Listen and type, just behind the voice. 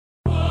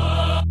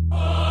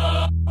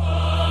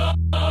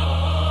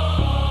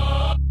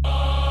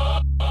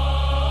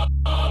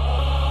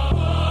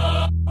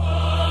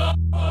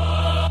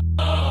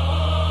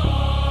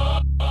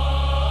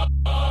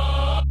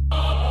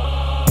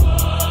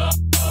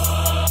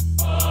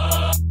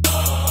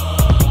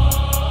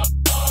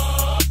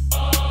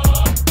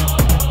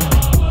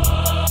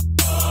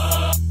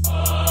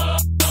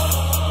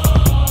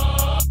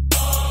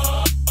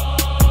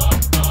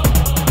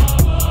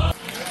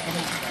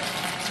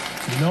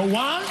know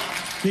why?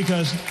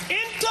 Because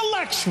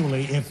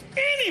intellectually, if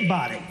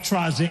anybody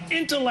tries to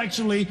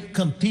intellectually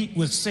compete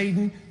with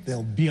Satan,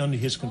 they'll be under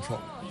his control.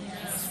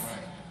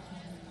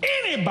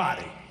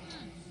 Anybody.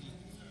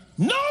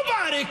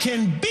 Nobody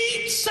can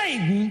beat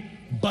Satan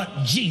but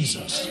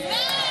Jesus.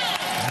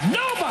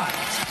 Nobody.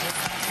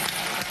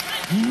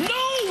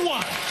 No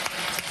one.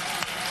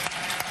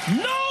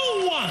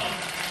 No one.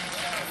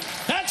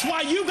 That's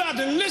why you got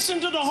to listen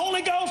to the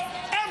Holy Ghost.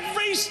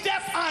 Every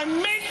step I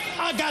make,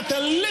 I got to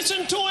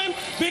listen to him,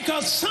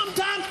 because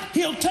sometimes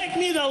he'll take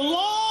me the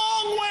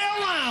long way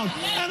around.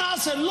 And I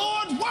said,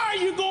 Lord, why are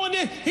you going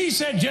there? He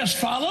said, just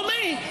follow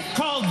me,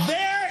 because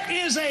there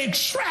is a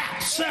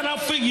trap set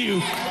up for you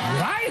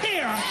right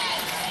here,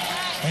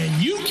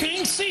 and you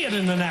can't see it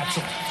in the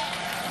natural.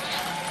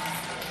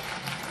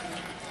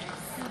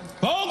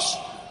 Folks,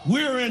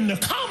 we're in the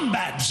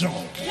combat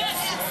zone.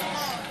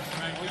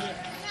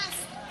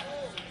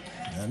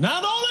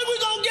 Not only are we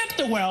going to get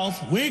the wealth,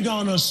 we're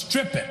going to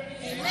strip it.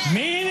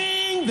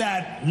 Meaning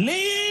that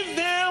leave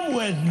them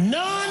with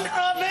none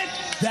of it,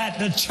 that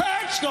the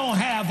church going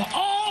to have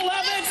all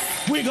of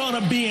it. We're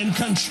going to be in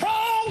control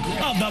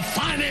of the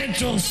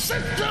financial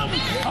system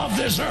of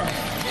this earth.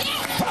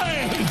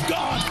 Praise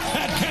God,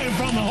 that came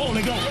from the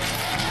Holy Ghost.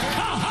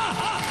 Ha, ha,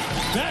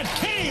 ha. That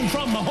came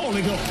from the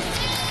Holy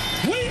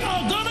Ghost. We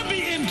are going to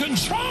be in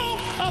control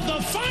of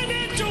the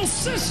financial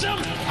system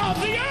of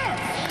the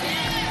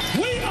earth.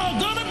 We are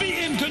going to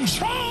be in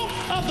control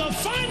of the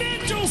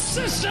financial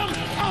system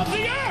of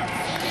the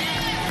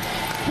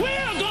earth. We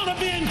are going to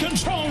be in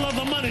control of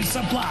the money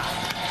supply.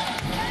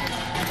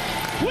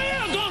 We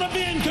are going to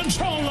be in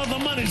control of the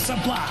money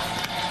supply.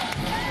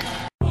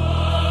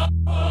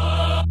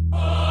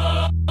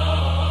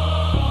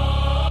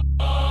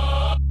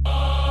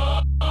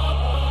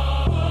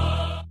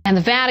 And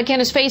the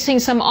Vatican is facing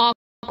some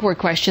awkward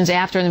questions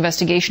after an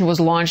investigation was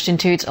launched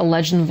into its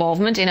alleged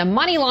involvement in a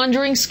money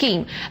laundering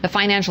scheme. The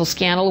financial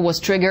scandal was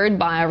triggered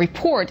by a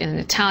report in an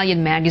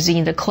Italian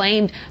magazine that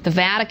claimed the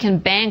Vatican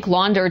bank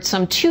laundered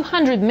some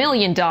 $200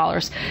 million.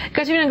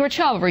 Katerina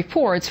Gracheva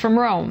reports from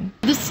Rome.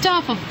 The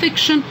stuff of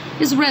fiction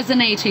is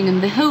resonating in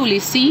the Holy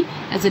See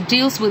as it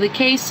deals with a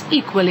case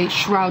equally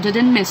shrouded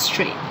in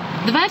mystery.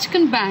 The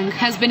Vatican Bank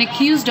has been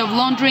accused of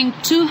laundering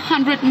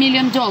 $200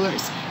 million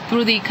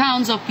through the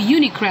accounts of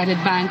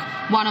Unicredit Bank,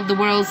 one of the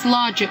world's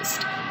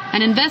largest.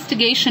 An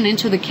investigation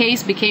into the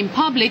case became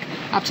public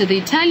after the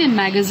Italian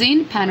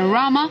magazine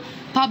Panorama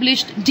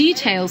published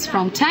details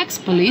from tax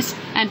police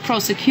and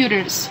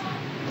prosecutors.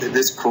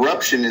 This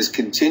corruption is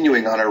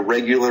continuing on a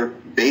regular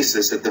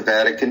basis at the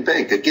Vatican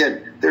Bank.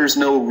 Again, there's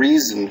no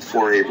reason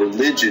for a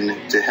religion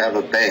to have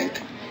a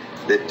bank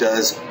that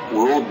does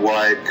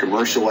worldwide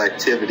commercial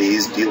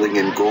activities, dealing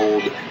in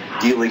gold,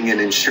 dealing in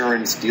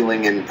insurance,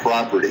 dealing in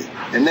property,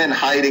 and then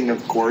hiding,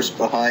 of course,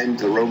 behind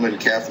the Roman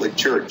Catholic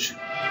Church.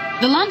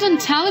 The London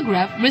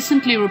Telegraph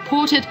recently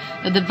reported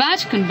that the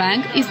Vatican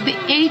Bank is the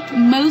 8th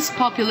most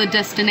popular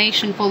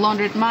destination for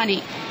laundered money,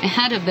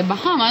 ahead of the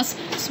Bahamas,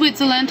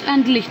 Switzerland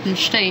and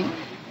Liechtenstein.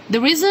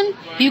 The reason?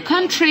 You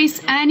can't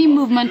trace any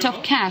movement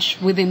of cash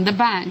within the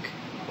bank.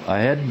 I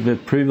had the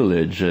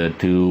privilege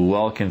to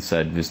walk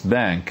inside this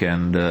bank,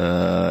 and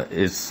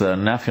it's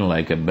nothing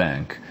like a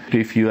bank.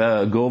 If you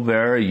go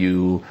there,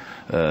 you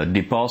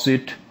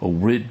deposit or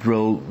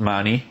withdraw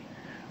money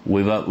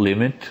without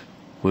limit,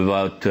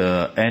 without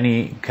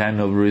any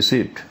kind of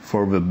receipt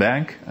for the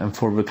bank and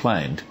for the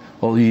client.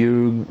 All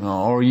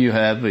you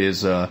have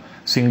is a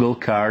single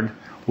card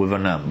with a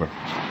number.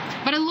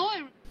 But a lawyer...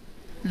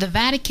 The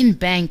Vatican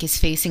Bank is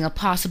facing a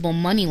possible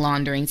money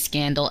laundering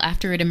scandal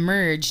after it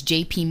emerged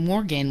JP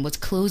Morgan was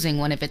closing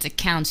one of its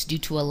accounts due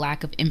to a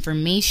lack of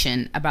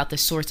information about the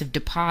source of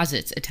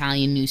deposits,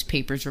 Italian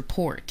newspapers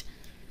report.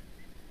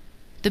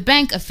 The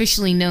bank,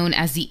 officially known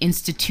as the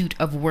Institute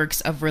of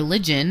Works of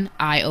Religion,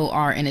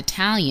 IOR in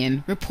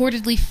Italian,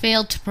 reportedly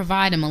failed to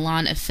provide a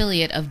Milan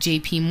affiliate of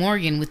JP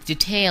Morgan with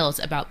details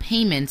about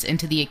payments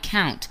into the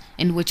account,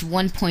 in which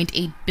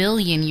 1.8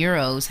 billion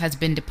euros has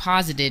been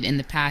deposited in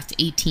the past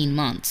 18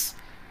 months.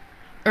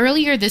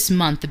 Earlier this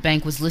month, the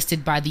bank was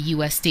listed by the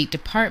U.S. State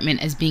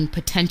Department as being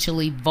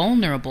potentially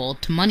vulnerable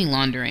to money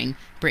laundering,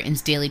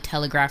 Britain's Daily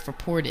Telegraph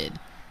reported.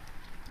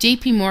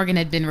 JP Morgan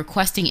had been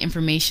requesting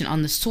information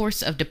on the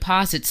source of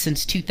deposits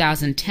since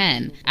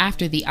 2010,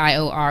 after the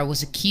IOR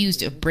was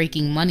accused of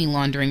breaking money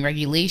laundering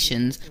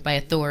regulations by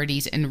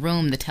authorities in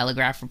Rome, the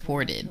Telegraph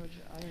reported.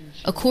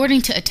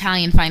 According to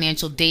Italian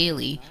Financial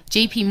Daily,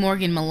 JP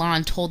Morgan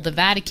Milan told the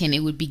Vatican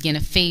it would begin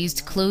a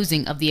phased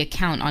closing of the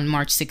account on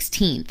March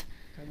 16th.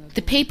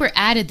 The paper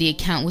added the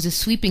account was a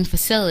sweeping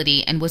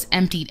facility and was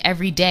emptied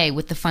every day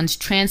with the funds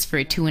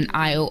transferred to an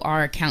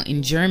IOR account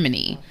in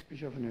Germany.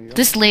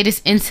 This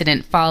latest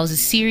incident follows a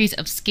series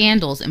of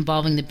scandals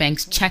involving the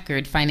bank's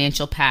checkered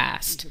financial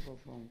past.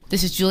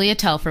 This is Julia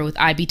Telfer with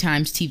IB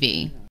Times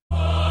TV.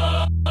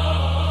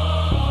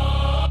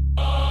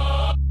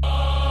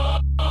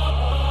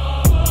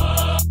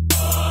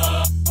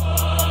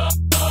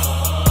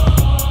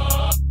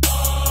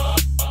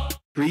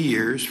 Three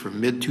years from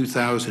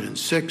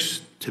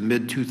mid-2006 to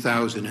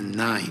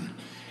mid-2009,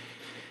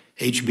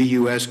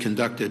 HBUS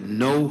conducted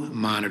no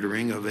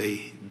monitoring of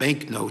a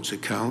banknotes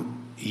account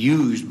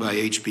used by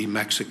HB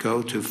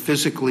Mexico to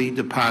physically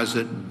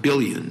deposit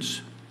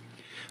billions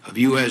of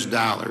U.S.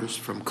 dollars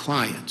from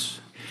clients,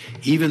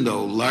 even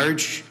though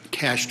large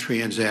cash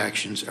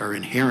transactions are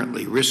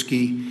inherently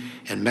risky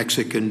and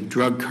Mexican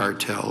drug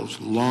cartels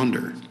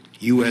launder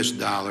U.S.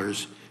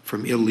 dollars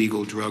from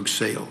illegal drug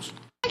sales.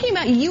 Talking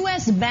about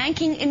U.S.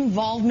 banking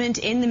involvement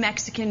in the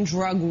Mexican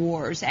drug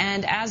wars.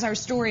 And as our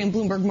story in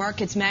Bloomberg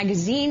Markets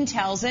magazine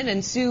tells it,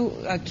 and Sue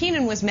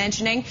Keenan was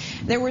mentioning,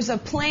 there was a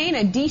plane,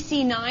 a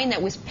DC-9,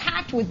 that was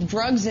packed with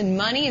drugs and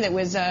money that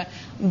was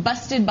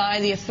busted by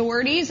the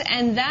authorities.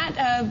 And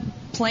that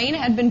plane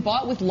had been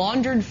bought with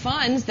laundered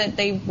funds that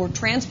they were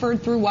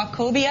transferred through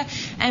Wachovia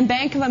and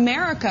Bank of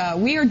America.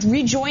 We are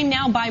rejoined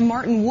now by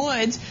Martin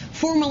Woods,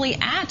 formerly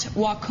at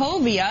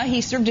Wachovia.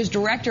 He served as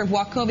director of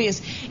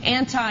Wachovia's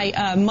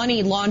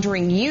anti-money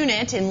laundering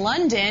unit in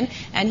London,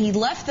 and he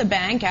left the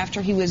bank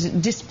after he was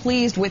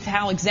displeased with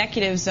how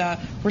executives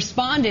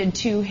responded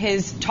to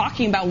his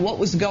talking about what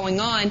was going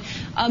on.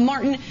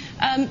 Martin,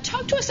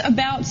 talk to us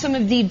about some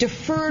of the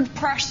deferred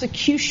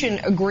prosecution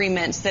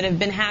agreements that have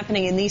been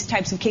happening in these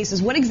types of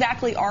cases. What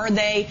exactly are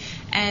they,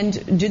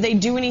 and do they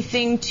do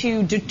anything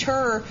to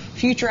deter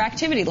future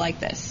activity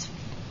like this?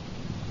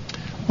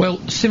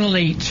 Well,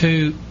 similarly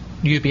to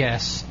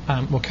UBS,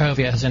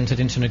 Wachovia has entered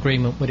into an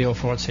agreement with the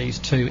authorities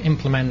to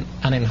implement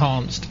an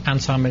enhanced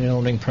anti-money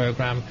laundering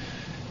program,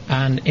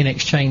 and in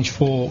exchange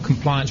for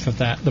compliance with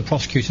that, the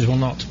prosecutors will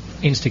not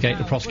instigate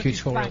the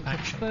prosecutorial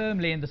action.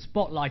 Firmly in the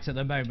spotlight at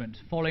the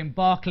moment. Following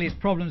Barclays'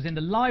 problems in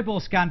the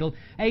LIBOR scandal,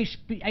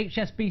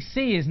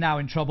 HSBC is now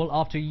in trouble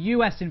after a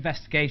US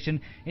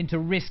investigation into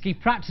risky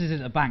practices at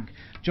the bank.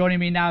 Joining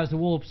me now is the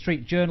Wall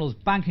Street Journal's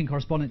banking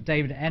correspondent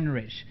David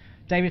Enrich.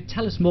 David,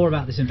 tell us more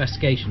about this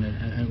investigation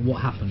and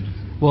what happened.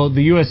 Well,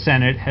 the U.S.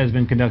 Senate has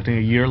been conducting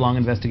a year-long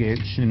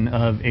investigation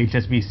of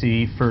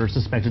HSBC for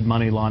suspected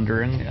money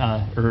laundering,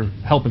 or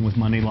helping with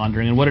money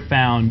laundering, and what it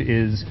found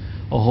is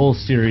a whole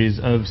series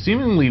of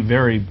seemingly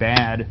very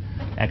bad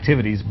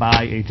activities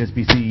by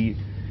HSBC.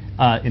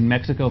 In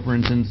Mexico, for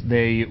instance,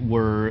 they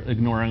were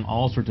ignoring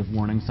all sorts of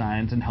warning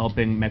signs and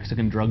helping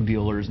Mexican drug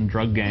dealers and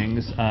drug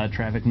gangs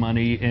traffic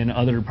money. In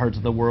other parts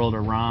of the world,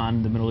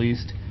 Iran, the Middle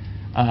East,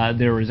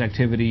 there was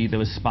activity that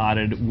was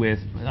spotted with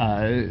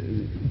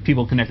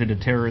people connected to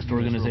terrorist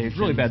organizations. It's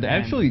really bad.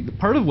 Actually,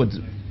 part of what's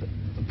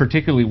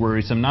particularly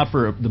worrisome, not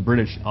for the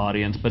British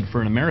audience, but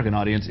for an American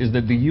audience, is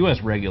that the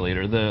U.S.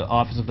 regulator, the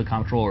Office of the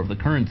Comptroller of the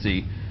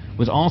Currency,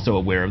 was also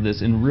aware of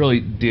this and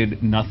really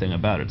did nothing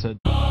about it. So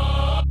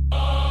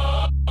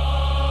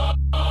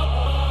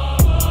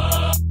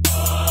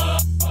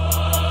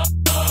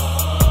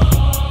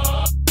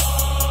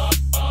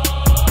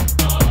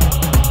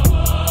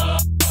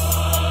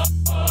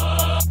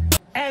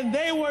and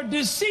they were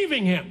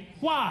deceiving him.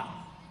 Why?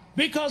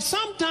 Because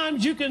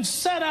sometimes you can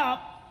set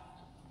up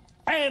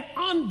an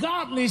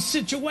ungodly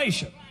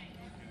situation.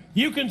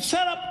 You can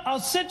set up a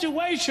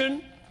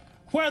situation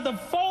where the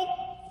folk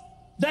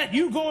that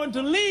you go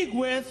into league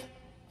with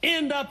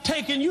end up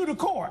taking you to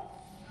court.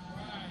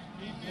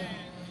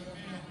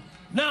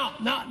 Now,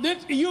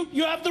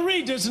 you have to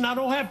read this, and I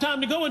don't have time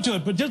to go into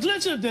it, but just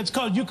listen to this,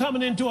 because you're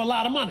coming into a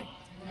lot of money.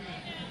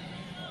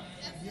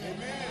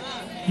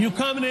 You're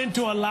coming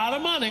into a lot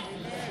of money,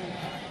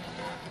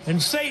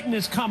 and Satan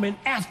is coming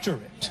after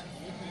it.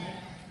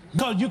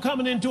 Because you're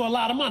coming into a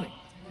lot of money.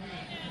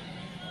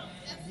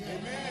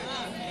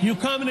 You're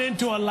coming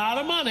into a lot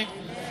of money,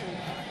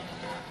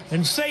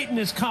 and Satan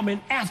is coming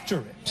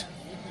after it.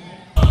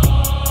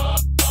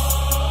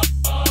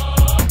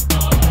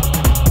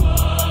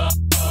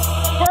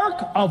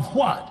 Work of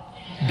what?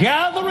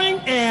 Gathering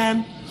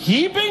and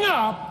heaping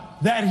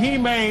up, that he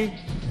may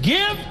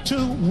give to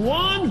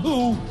one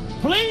who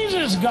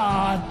pleases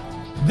God.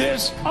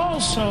 This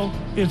also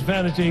is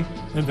vanity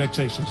and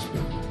vexation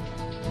spirit.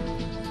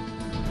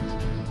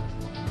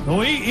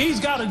 So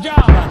he's got a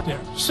job out there.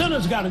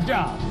 Sinner's got a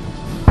job.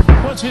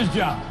 What's his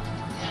job?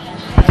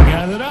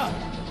 Gather it up.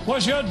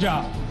 What's your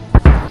job?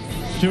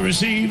 To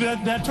receive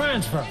that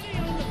transfer.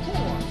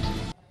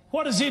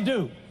 What does he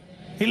do?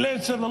 He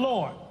lends to the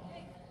Lord.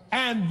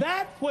 And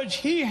that which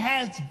he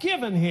has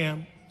given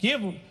him,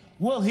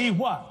 will he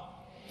what?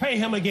 Pay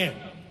him again.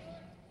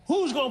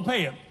 Who's going to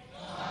pay him?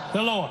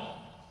 The Lord.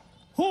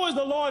 Who is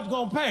the Lord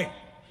going to pay?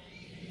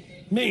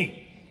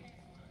 Me.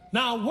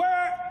 Now,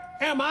 where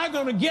am I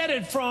going to get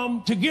it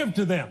from to give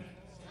to them?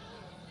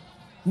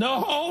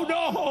 No.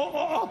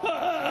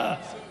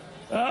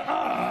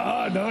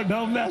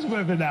 Don't mess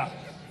with it now.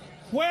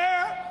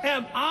 Where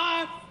am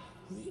I?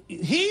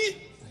 Who's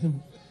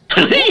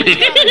got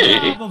the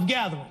job of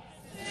gathering?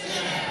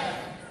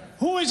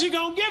 Who is he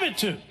going to give it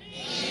to?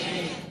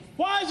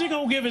 Why is he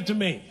going to give it to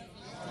me?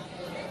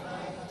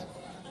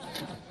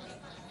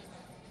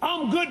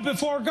 I'm good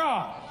before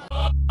God.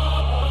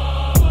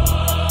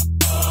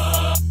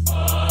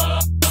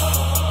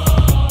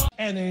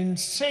 An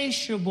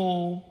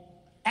insatiable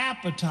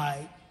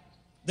appetite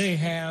they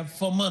have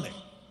for money.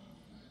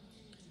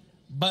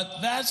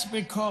 But that's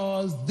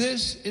because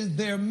this is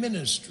their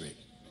ministry.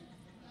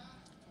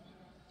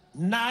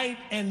 Night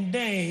and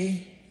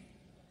day,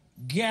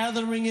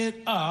 gathering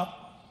it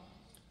up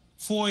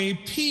for a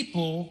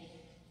people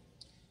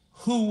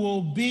who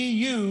will be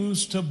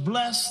used to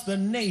bless the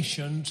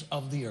nations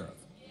of the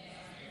earth.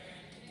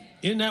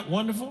 Isn't that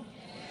wonderful?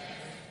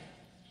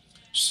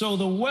 So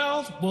the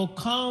wealth will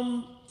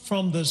come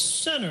from the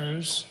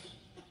sinners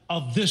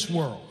of this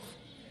world.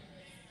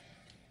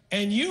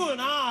 And you and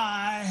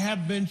I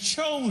have been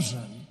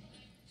chosen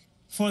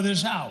for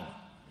this hour.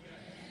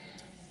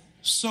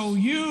 So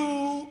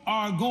you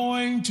are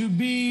going to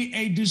be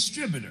a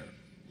distributor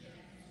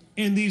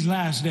in these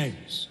last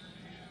days.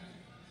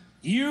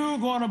 You're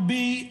going to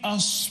be a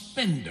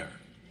spender.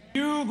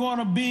 You're going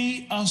to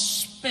be a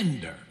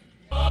spender.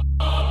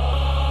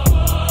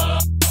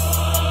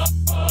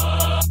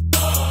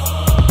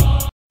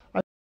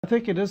 I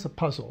think it is a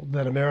puzzle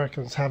that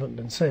Americans haven't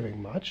been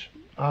saving much.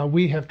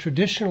 We have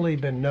traditionally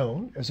been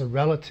known as a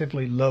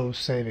relatively low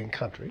saving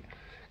country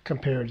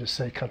compared to,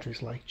 say,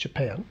 countries like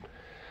Japan.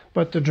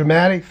 But the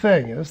dramatic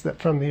thing is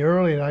that from the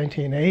early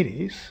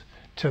 1980s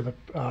to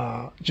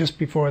the just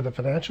before the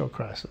financial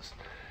crisis,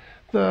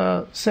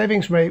 the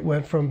savings rate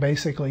went from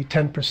basically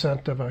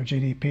 10% of our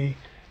GDP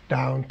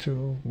down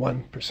to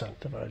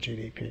 1% of our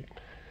GDP.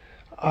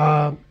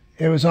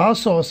 It was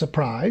also a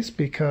surprise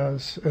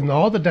because in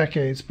all the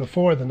decades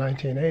before the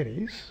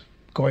 1980s,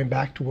 going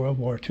back to World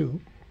War II,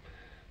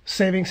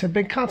 savings had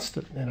been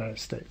constant in the United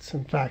States.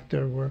 In fact,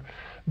 there were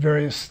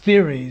various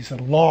theories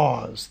and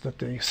laws that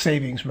the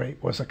savings rate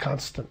was a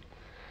constant.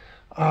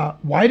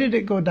 Why did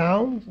it go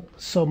down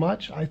so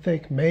much? I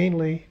think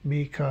mainly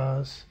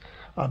because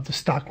of the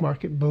stock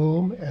market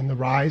boom and the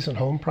rise in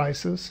home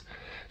prices.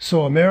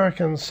 So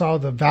Americans saw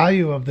the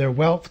value of their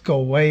wealth go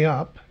way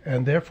up,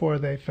 and therefore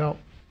they felt,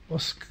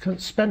 let's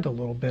spend a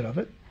little bit of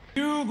it.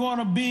 You're going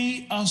to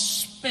be a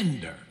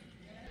spender.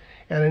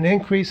 And an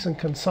increase in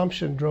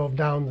consumption drove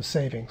down the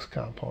savings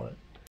component.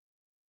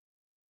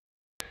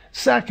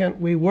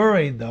 Second, we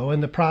worried, though, in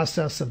the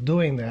process of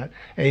doing that,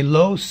 a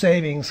low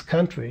savings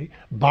country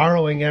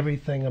borrowing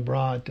everything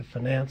abroad to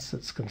finance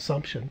its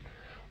consumption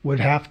would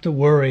have to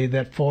worry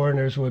that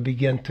foreigners would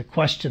begin to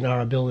question our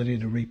ability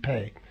to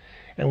repay,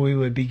 and we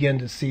would begin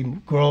to see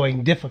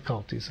growing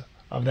difficulties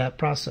of that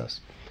process.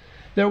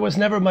 There was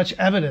never much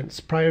evidence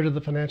prior to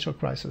the financial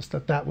crisis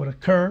that that would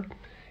occur,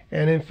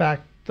 and in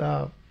fact,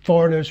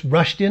 foreigners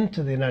rushed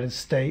into the United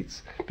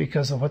States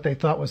because of what they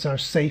thought was our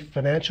safe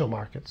financial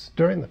markets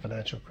during the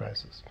financial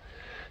crisis.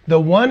 The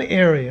one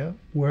area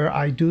where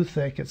I do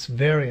think it's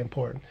very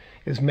important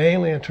is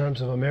mainly in terms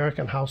of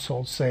American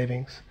household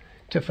savings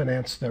to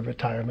finance their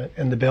retirement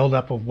and the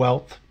buildup of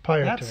wealth prior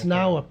to retirement. That's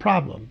now a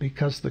problem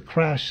because the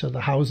crash of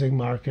the housing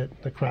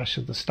market, the crash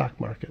of the stock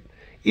market,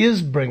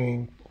 is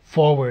bringing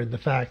forward the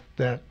fact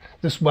that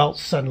this wealth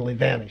suddenly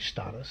vanished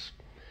on us.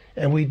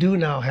 And we do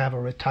now have a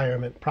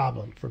retirement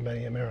problem for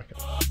many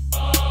Americans.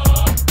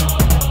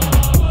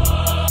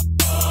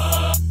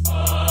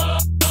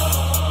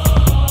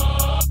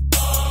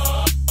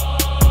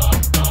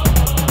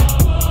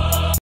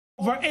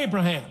 For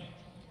Abraham,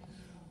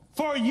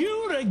 for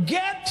you to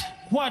get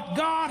what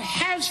God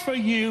has for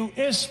you,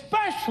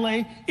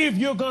 especially if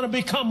you're going to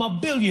become a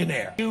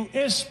billionaire.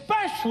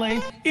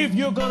 Especially if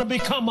you're going to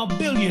become a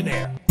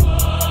billionaire.